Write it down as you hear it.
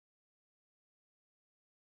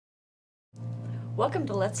Welcome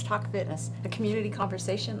to Let's Talk Fitness, a community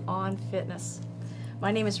conversation on fitness.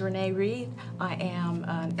 My name is Renee Reed. I am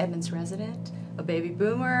an Edmonds resident, a baby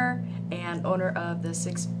boomer, and owner of the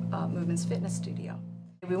Six Movements Fitness Studio.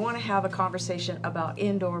 We want to have a conversation about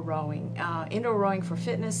indoor rowing for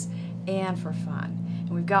fitness and for fun. And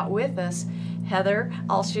we've got with us Heather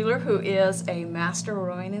Alschuler, who is a master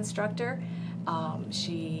rowing instructor.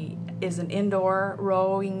 She is an indoor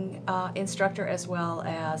rowing instructor as well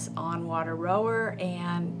as on-water rower.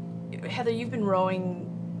 And Heather, you've been rowing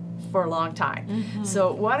for a long time. Mm-hmm.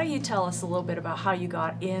 So why don't you tell us a little bit about how you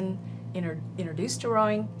got introduced to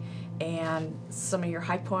rowing and some of your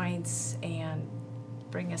high points, and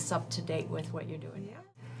bring us up to date with what you're doing now.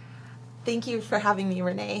 Thank you for having me,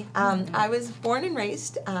 Renee. I was born and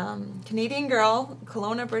raised Canadian girl,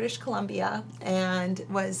 Kelowna, British Columbia, and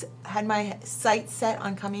had my sights set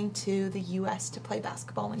on coming to the U.S. to play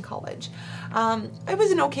basketball in college. I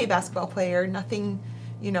was an okay basketball player, nothing,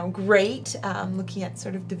 great. Looking at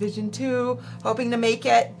sort of Division II, hoping to make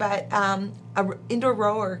it, but an indoor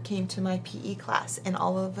rower came to my PE class, and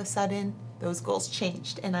all of a sudden, those goals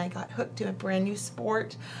changed, and I got hooked to a brand new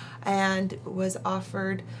sport and was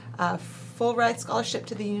offered a full ride scholarship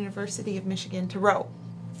to the University of Michigan to row.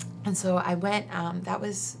 And so I went. That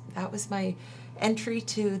was my entry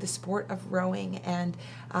to the sport of rowing, and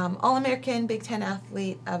All-American Big Ten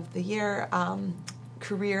Athlete of the Year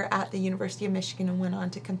career at the University of Michigan, and went on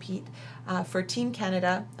to compete for Team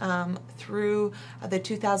Canada through the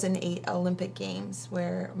 2008 Olympic Games,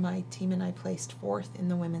 where my team and I placed 4th in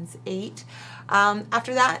the women's 8.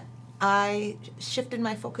 After that, I shifted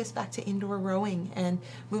my focus back to indoor rowing and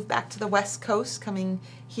moved back to the West Coast, coming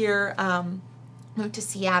here, moved to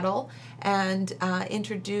Seattle, and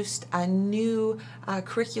introduced a new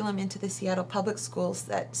curriculum into the Seattle public schools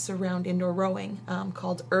that surround indoor rowing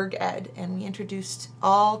called ErgEd, and we introduced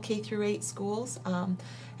all K-8 schools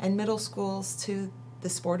and middle schools to the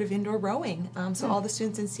sport of indoor rowing. So all the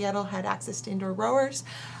students in Seattle had access to indoor rowers,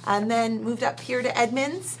 and then moved up here to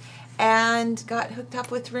Edmonds and got hooked up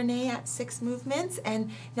with Renee at Six Movements, and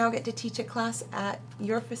now get to teach a class at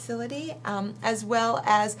your facility, as well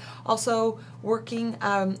as also working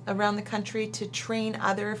around the country to train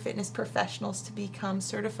other fitness professionals to become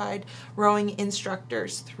certified rowing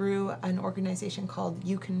instructors through an organization called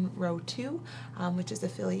You Can Row Too, which is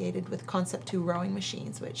affiliated with Concept 2 Rowing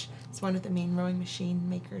Machines, which is one of the main rowing machine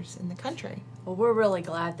makers in the country. Well, we're really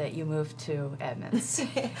glad that you moved to Edmonds.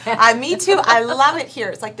 Me too. I love it here.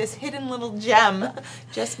 It's like this hidden little gem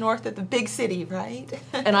just north of the big city, right?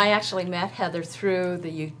 And I actually met Heather through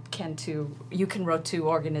the You Can Row Too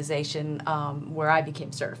organization, where I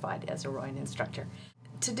became certified as a rowing instructor.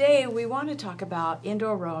 Today we want to talk about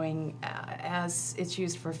indoor rowing as it's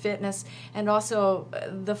used for fitness, and also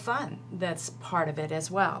the fun that's part of it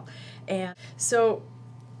as well. And so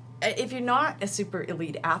if you're not a super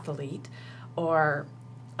elite athlete or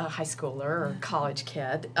a high schooler or college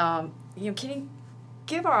kid, can you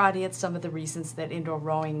give our audience some of the reasons that indoor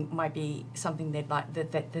rowing might be something they'd like,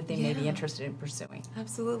 that they may be interested in pursuing?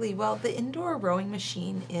 Absolutely. Well, the indoor rowing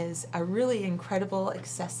machine is a really incredible,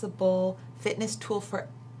 accessible fitness tool for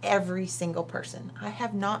every single person. I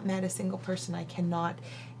have not met a single person I cannot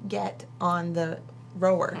get on the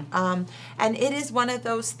rower. And it is one of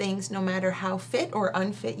those things, no matter how fit or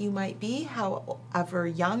unfit you might be, however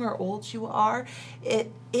young or old you are, it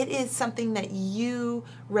is something that you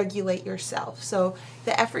regulate yourself. So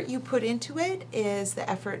the effort you put into it is the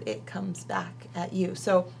effort it comes back at you.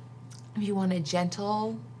 So if you want a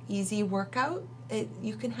gentle, easy workout,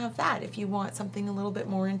 you can have that. If you want something a little bit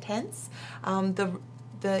more intense,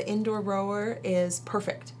 the indoor rower is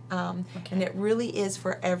perfect. And it really is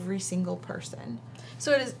for every single person.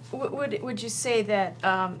 So it is, would you say that,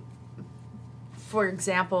 for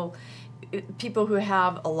example, people who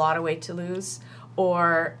have a lot of weight to lose,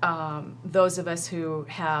 or those of us who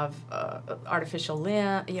have artificial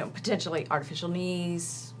potentially artificial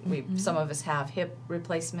knees, some of us have hip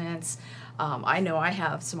replacements. I know I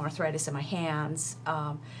have some arthritis in my hands.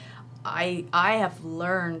 I have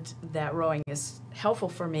learned that rowing is helpful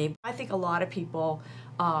for me. I think a lot of people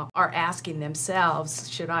are asking themselves,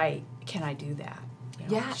 can I do that?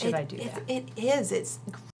 Should I do that? It is. It's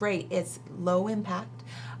great. It's low impact.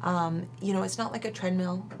 It's not like a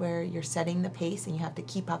treadmill where you're setting the pace and you have to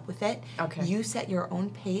keep up with it. Okay. You set your own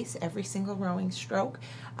pace every single rowing stroke,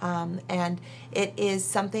 and it is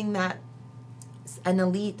something that an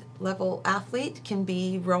elite level athlete can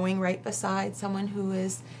be rowing right beside someone who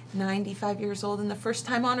is 95 years old and the first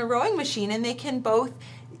time on a rowing machine, and they can both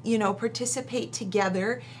you know, participate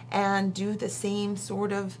together and do the same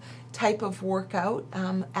sort of type of workout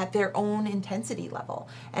at their own intensity level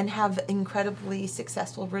and have incredibly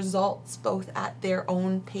successful results both at their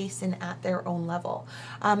own pace and at their own level.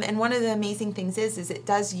 And one of the amazing things is it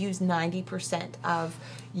does use 90% of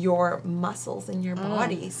your muscles in your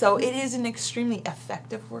body. So it is an extremely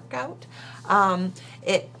effective workout.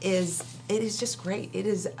 It is just great. It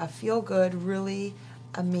is a feel-good, really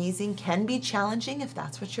amazing, can be challenging if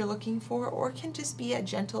that's what you're looking for, or can just be a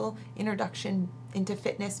gentle introduction into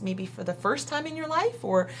fitness, maybe for the first time in your life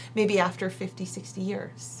or maybe after 50, 60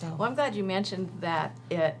 years. So. Well, I'm glad you mentioned that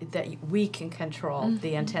we can control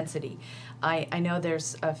the intensity. I know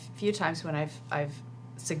there's a few times when I've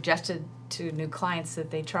suggested to new clients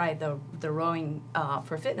that they try the rowing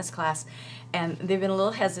for fitness class, and they've been a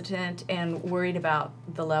little hesitant and worried about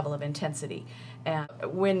the level of intensity. And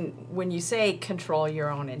when you say control your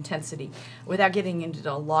own intensity, without getting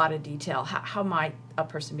into a lot of detail, how might a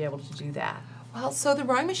person be able to do that? Well, so the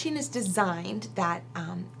rowing machine is designed that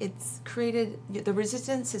it's created, the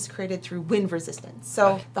resistance is created through wind resistance.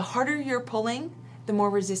 So the harder you're pulling, the more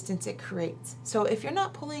resistance it creates. So if you're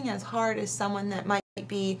not pulling as hard as someone that might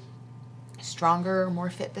be stronger or more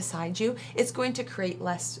fit beside you, it's going to create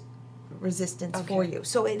less resistance for you.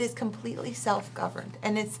 So it is completely self-governed,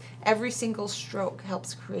 and it's every single stroke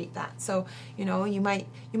helps create that. So you know, you might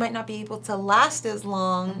not be able to last as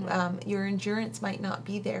long. Your endurance might not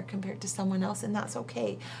be there compared to someone else, and that's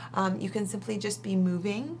okay. You can simply just be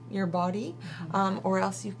moving your body, or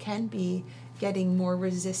else you can be getting more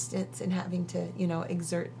resistance and having to, you know,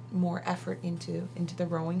 exert more effort into the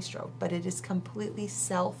rowing stroke. But it is completely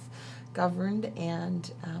self-governed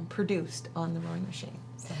and produced on the rowing machine.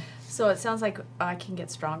 So it sounds like I can get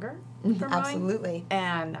stronger from rowing. Absolutely.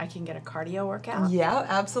 And I can get a cardio workout. Yeah,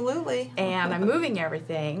 absolutely. And I'm moving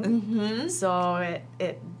everything. So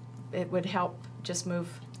it would help just move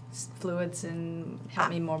fluids and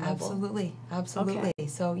help me more mobile. Absolutely, absolutely. Okay.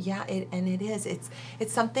 So yeah,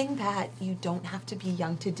 it's something that you don't have to be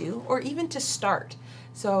young to do, or even to start.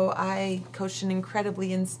 So I coached an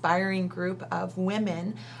incredibly inspiring group of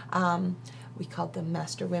women. We called them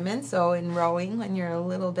master women. So in rowing, when you're a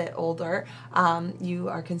little bit older, you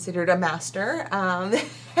are considered a master.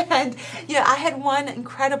 And yeah, I had one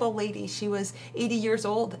incredible lady. She was 80 years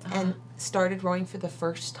old and started rowing for the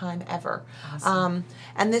first time ever. Awesome.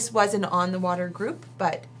 And this was an on-the-water group,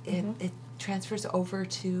 but it transfers over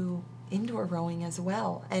to indoor rowing as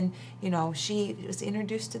well. And you know, she was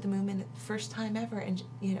introduced to the movement first time ever, and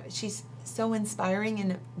you know, she's so inspiring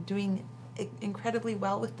and doing incredibly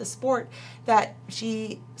well with the sport that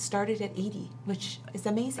she started at 80, which is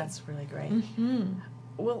amazing. That's really great.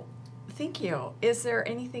 Well, thank you. Is there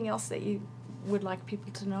anything else that you would like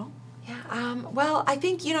people to know? Yeah, well, I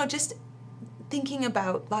think, you know, just thinking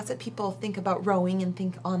about, lots of people think about rowing and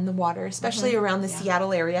think on the water, especially around the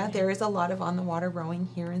Seattle area. There is a lot of on the water rowing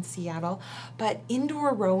here in Seattle, but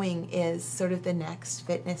indoor rowing is sort of the next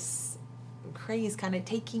fitness craze kind of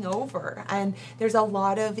taking over, and there's a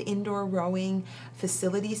lot of indoor rowing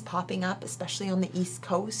facilities popping up, especially on the East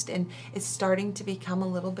Coast, and it's starting to become a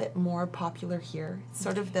little bit more popular here. It's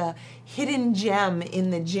sort of the hidden gem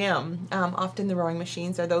in the gym. Often the rowing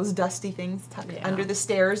machines are those dusty things tucked under the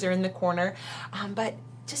stairs or in the corner, but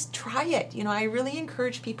just try it. You know, I really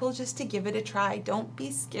encourage people just to give it a try. Don't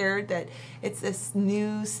be scared that it's this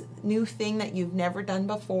new thing that you've never done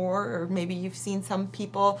before, or maybe you've seen some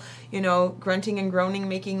people, you know, grunting and groaning,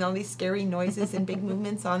 making all these scary noises and big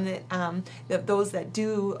movements on it, those that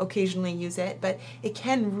do occasionally use it. But it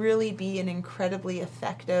can really be an incredibly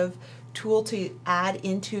effective tool to add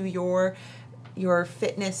into your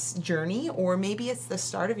fitness journey, or maybe it's the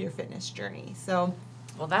start of your fitness journey. So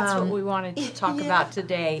well, that's what we wanted to talk about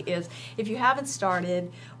today. Is if you haven't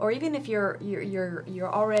started, or even if you're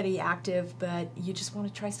already active, but you just want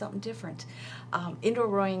to try something different, indoor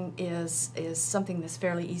rowing is something that's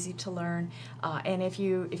fairly easy to learn. And if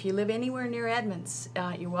you live anywhere near Edmonds,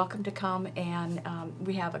 you're welcome to come. And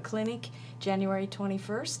we have a clinic January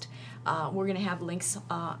 21st. We're going to have links,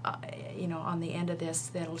 you know, on the end of this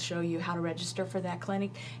that'll show you how to register for that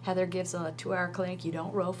clinic. Heather gives a 2-hour clinic. You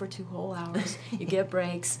don't row for 2 whole hours. You get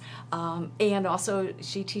breaks. And also,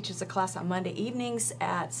 she teaches a class on Monday evenings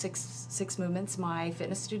at Six Movements, my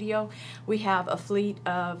fitness studio. We have a fleet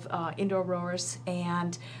of indoor rowers,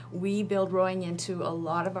 and we build rowing into a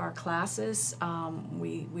lot of our classes.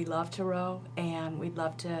 We love to row, and we'd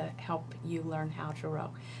love to help you learn how to row.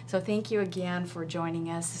 So thank you again for joining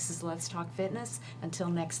us. This is Let's Talk Fitness. Until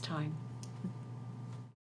next time.